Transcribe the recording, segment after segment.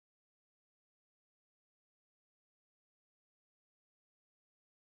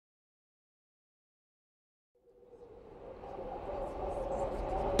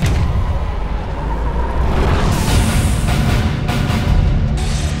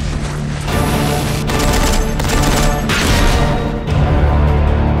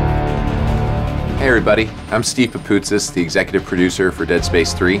everybody, I'm Steve Papoutsis, the executive producer for Dead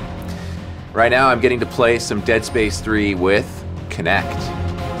Space 3. Right now I'm getting to play some Dead Space 3 with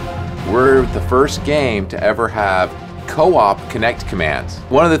Kinect. We're the first game to ever have co-op Kinect commands.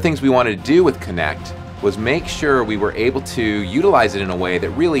 One of the things we wanted to do with Kinect was make sure we were able to utilize it in a way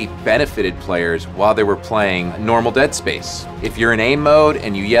that really benefited players while they were playing normal Dead Space. If you're in aim mode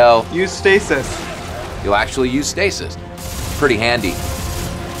and you yell, "Use stasis," you'll actually use stasis. Pretty handy.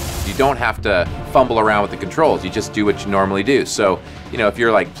 You don't have to fumble around with the controls, you just do what you normally do. So, you know, if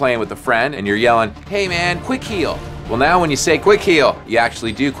you're like playing with a friend and you're yelling, "Hey man, quick heal." Well, now when you say quick heal, you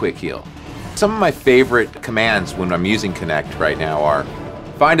actually do quick heal. Some of my favorite commands when I'm using Kinect right now are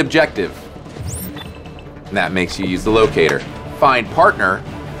find objective, and that makes you use the locator. Find partner,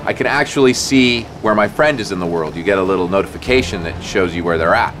 I can actually see where my friend is in the world. You get a little notification that shows you where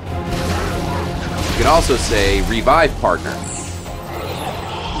they're at. You can also say revive partner,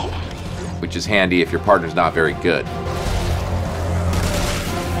 which is handy if your partner's not very good.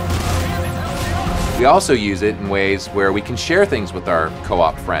 We also use it in ways where we can share things with our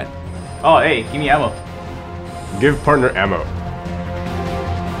co-op friend. Oh, hey, give me ammo. Give partner ammo.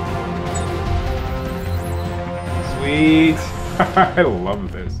 Sweet. I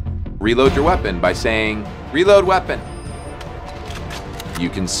love this. Reload your weapon by saying, reload weapon. You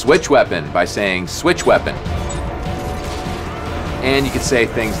can switch weapon by saying, switch weapon. And you can say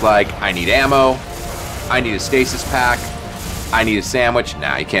things like, I need ammo, I need a stasis pack, I need a sandwich.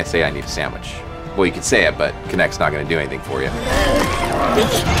 Nah, you can't say I need a sandwich. Well, you can say it, but Kinect's not going to do anything for you.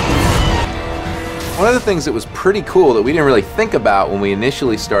 One of the things that was pretty cool that we didn't really think about when we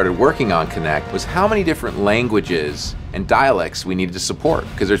initially started working on Kinect was how many different languages and dialects we needed to support,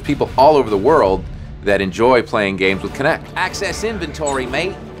 because there's people all over the world that enjoy playing games with Kinect. Access inventory,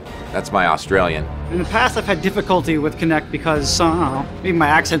 mate. That's my Australian. In the past, I've had difficulty with Kinect because, I don't know, maybe my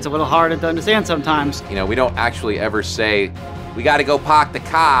accent's a little harder to understand sometimes. You know, we don't actually ever say, we gotta go park the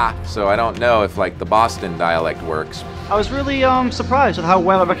car, so I don't know if like the Boston dialect works. I was really surprised with how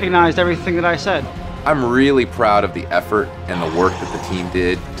well I recognized everything that I said. I'm really proud of the effort and the work that the team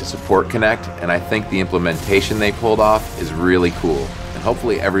did to support Kinect, and I think the implementation they pulled off is really cool. And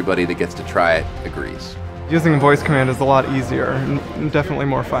hopefully everybody that gets to try it agrees. Using a voice command is a lot easier and definitely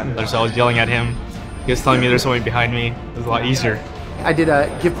more fun. I was yelling at him. He was telling me there's somebody behind me. It was a lot easier. I did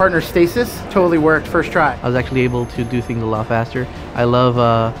a give partner stasis, totally worked first try. I was actually able to do things a lot faster. I love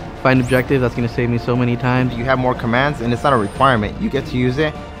find objective, that's going to save me so many times. You have more commands and it's not a requirement, you get to use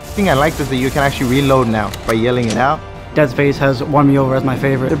it. The thing I like is that you can actually reload now by yelling it out. Dead Space has won me over as my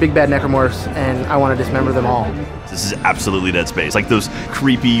favorite. They're big bad necromorphs and I want to dismember them all. This is absolutely Dead Space. Like those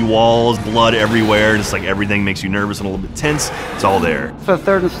creepy walls, blood everywhere, just like everything makes you nervous and a little bit tense. It's all there. For the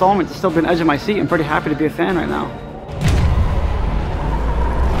third installment, it's still been edge of my seat. I'm pretty happy to be a fan right now.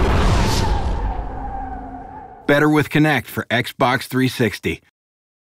 Better with Kinect for Xbox 360.